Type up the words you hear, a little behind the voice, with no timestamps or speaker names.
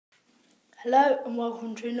Hello and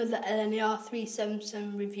welcome to another LNER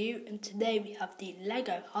 377 review, and today we have the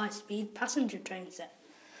LEGO high-speed passenger train set.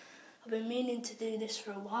 I've been meaning to do this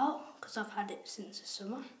for a while because I've had it since the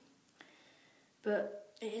summer,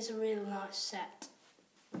 but it is a real nice set.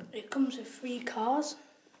 It comes with 3 cars,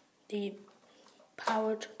 the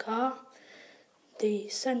powered car, the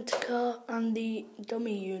centre car and the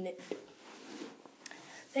dummy unit.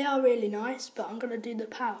 They are really nice, but I'm going to do the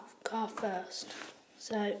powered car first.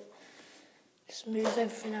 So just move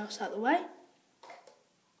everything else out of the way.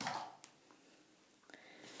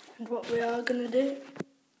 And what we are going to do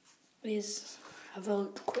is have a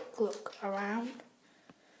quick look around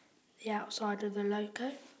the outside of the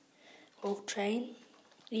loco, or train,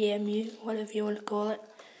 EMU, whatever you want to call it.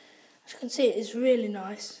 As you can see, it is really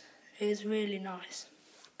nice. It is really nice.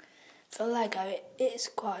 For LEGO, it is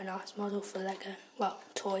quite a nice model for LEGO, well,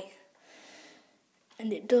 toy.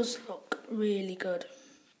 And it does look really good.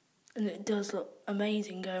 And it does look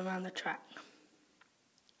amazing going around the track.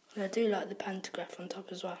 And I do like the pantograph on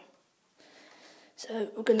top as well. So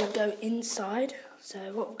we're going to go inside. So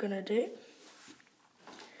what we're going to do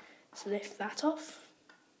is lift that off,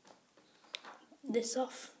 this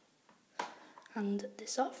off, and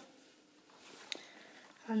this off.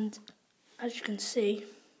 And as you can see,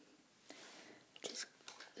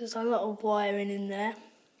 there's a lot of wiring in there.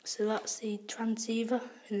 So that's the transceiver,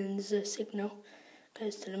 and then there's a signal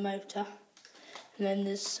goes to the motor, and then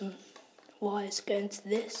there's some wires going to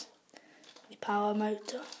this, the power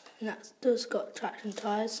motor, and that does got traction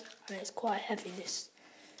tyres, and it's quite heavy this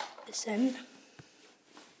end.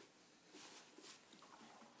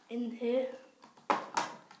 In here,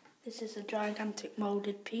 this is a gigantic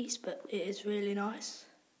moulded piece, but it is really nice.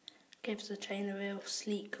 Gives the train a real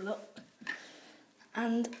sleek look.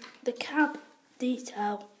 And the cab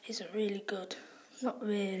detail isn't really good. Not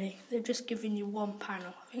really. They've just given you one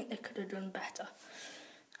panel. I think they could have done better,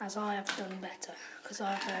 as I have done better, because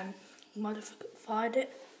I have modified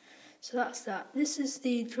it. So that's that. This is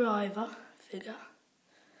the driver figure.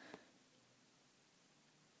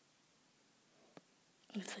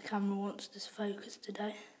 If the camera wants to focus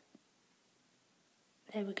today.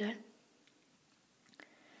 There we go.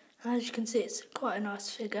 And as you can see, it's quite a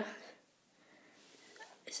nice figure.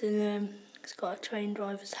 It's got a train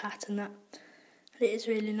driver's hat and that. And it is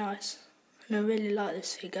really nice. And I really like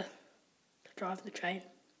this figure to drive the train.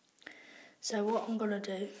 So what I'm going to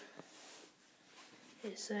do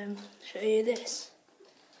is show you this.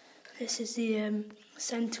 This is the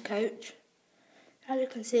centre coach. As you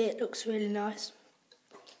can see, it looks really nice.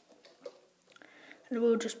 And I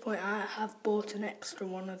will just point out, I have bought an extra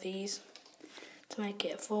one of these to make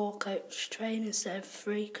it a 4-coach train instead of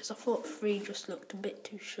 3, because I thought 3 just looked a bit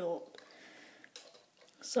too short.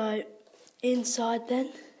 So inside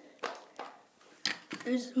then,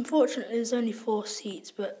 unfortunately there's only 4 seats,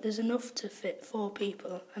 but there's enough to fit 4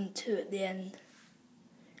 people and 2 at the end.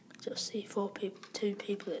 Just see 2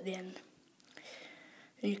 people at the end.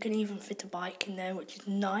 And you can even fit a bike in there, which is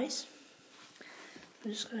nice.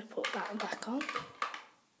 I'm just going to put that back on.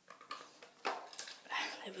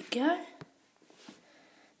 There we go.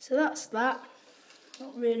 So that's that.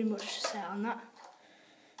 Not really much to say on that.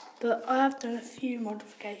 But I have done a few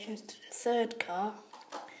modifications to the 3rd car.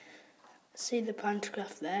 See the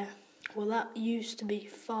pantograph there? Well, that used to be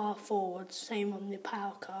far forward, same on the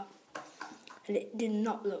power car. And it did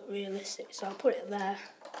not look realistic, so I put it there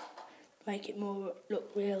to make it more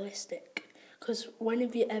look realistic. Because when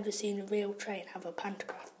have you ever seen a real train have a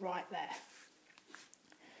pantograph right there?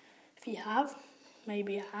 If you have,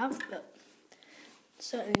 maybe you have, but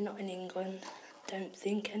certainly not in England, don't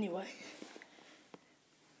think anyway.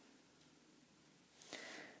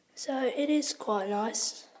 So it is quite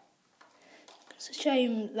nice. It's a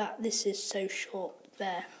shame that this is so short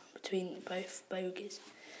there between both bogies,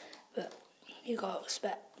 but you gotta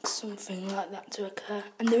expect something like that to occur.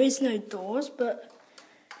 And there is no doors, but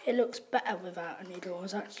it looks better without any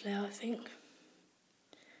doors actually, I think.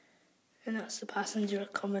 And that's the passenger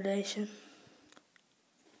accommodation.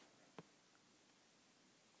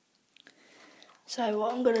 So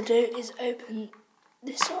what I'm going to do is open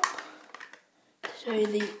this up to show you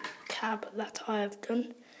the cab that I have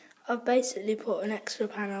done. I've basically put an extra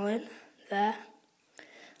panel in there,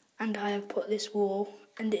 and I have put this wall,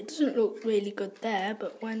 and it doesn't look really good there,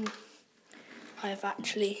 but when I have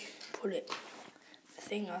actually put the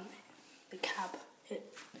thing on the cab,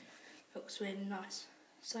 it looks really nice.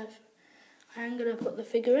 So I am going to put the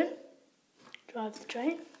figure in, drive the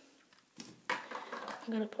train. I'm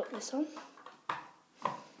going to put this on.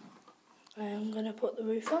 I'm going to put the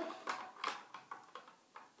roof on.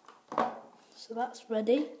 So that's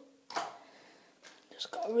ready. Just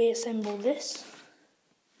Just got to reassemble this.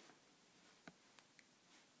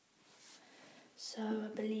 So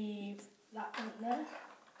I believe that went there,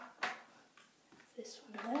 this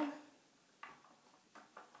one there,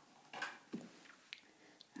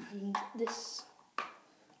 and this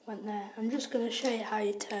went there. I'm just going to show you how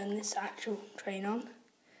you turn this actual train on.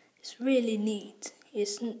 It's really neat.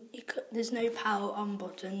 There's no power on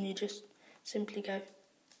button, you just simply go,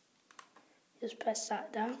 just press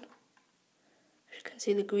that down. As you can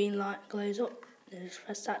see, the green light glows up, you just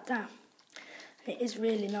press that down. And it is a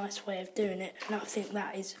really nice way of doing it, and I think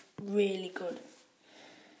that is really good.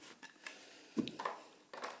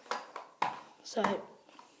 So I'm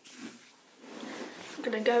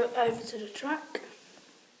going to go over to the track.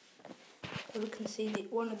 We can see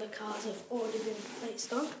that one of the cars have already been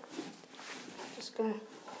placed on. Just going to,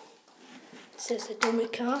 it says a dummy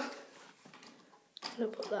car. I'm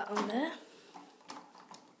going to put that on there.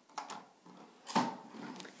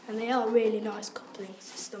 And they are really nice coupling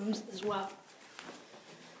systems as well.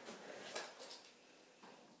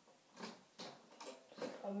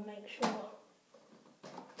 I'll make sure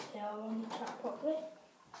they are on the track properly.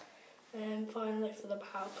 And finally, for the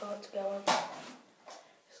power cord to go on,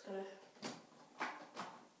 just going to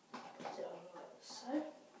put it on like so.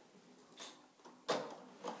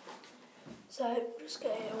 So just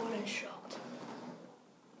get it all in shot.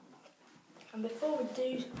 And before we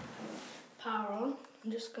do power on,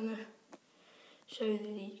 I'm just going to show you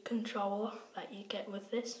the controller that you get with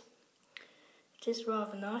this. It is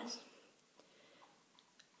rather nice.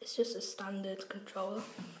 It's just a standard controller.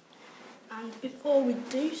 And before we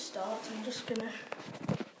do start, I'm just going to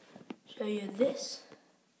show you this.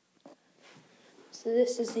 So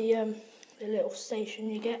this is the little station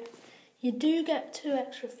you get. You do get 2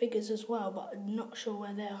 extra figures as well, but I'm not sure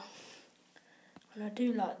where they are. And I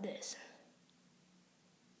do like this.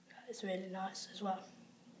 That is really nice as well.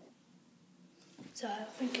 So I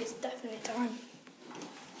think it's definitely time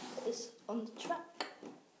to put this on the track.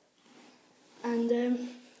 And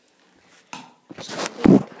just got to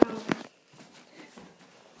do power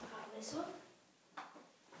this up.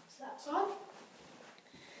 So that's on.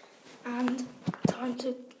 And time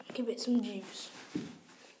to give it some juice.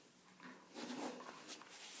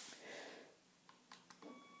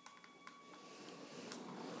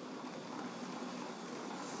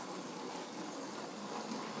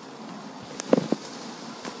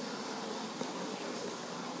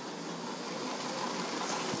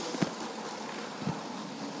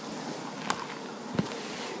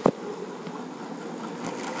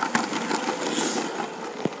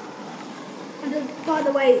 By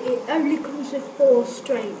the way, it only comes with 4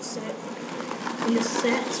 straights in the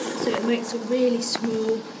set, so it makes a really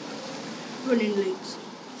small running loops.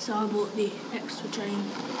 So I bought the extra train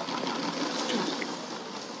track.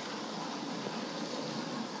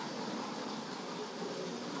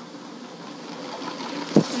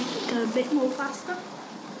 Make it go a bit more faster.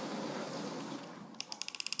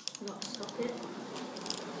 Not stop it.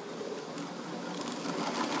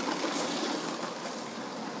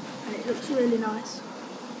 It looks really nice.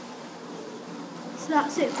 So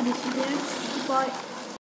that's it for this video. Bye.